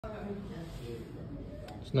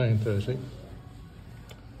It's 9:30,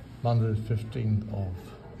 Monday the 15th of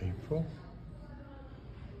April.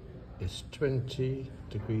 It's 20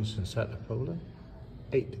 degrees in Santa Pola,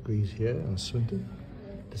 8 degrees here in Swindon.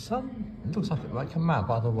 The sun looks like a map,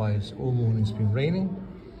 otherwise all morning it's been raining.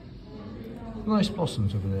 Nice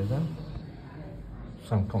blossoms over there then,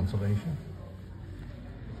 some consolation.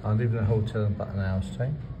 I live in a hotel in about an hour's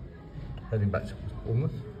time, heading back to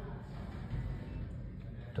Bournemouth.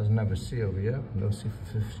 Doesn't have a sea over here, no sea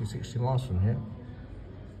for 50, 60 miles from here.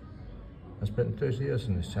 I spent 30 years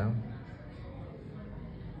in this town.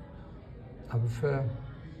 I prefer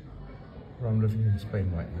where I'm living in Spain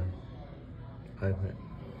right now, I admit.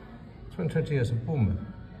 I spent 20 years in Bournemouth.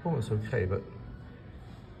 Bournemouth's okay, but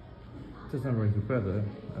it doesn't have very good weather,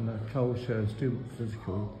 and the culture is too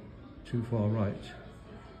physical, too far right,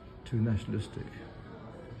 too nationalistic,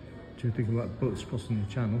 too thinking about boats crossing the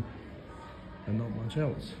channel, and not much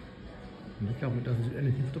else. And the government doesn't do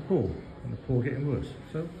anything for the poor, and the poor are getting worse.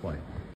 So why?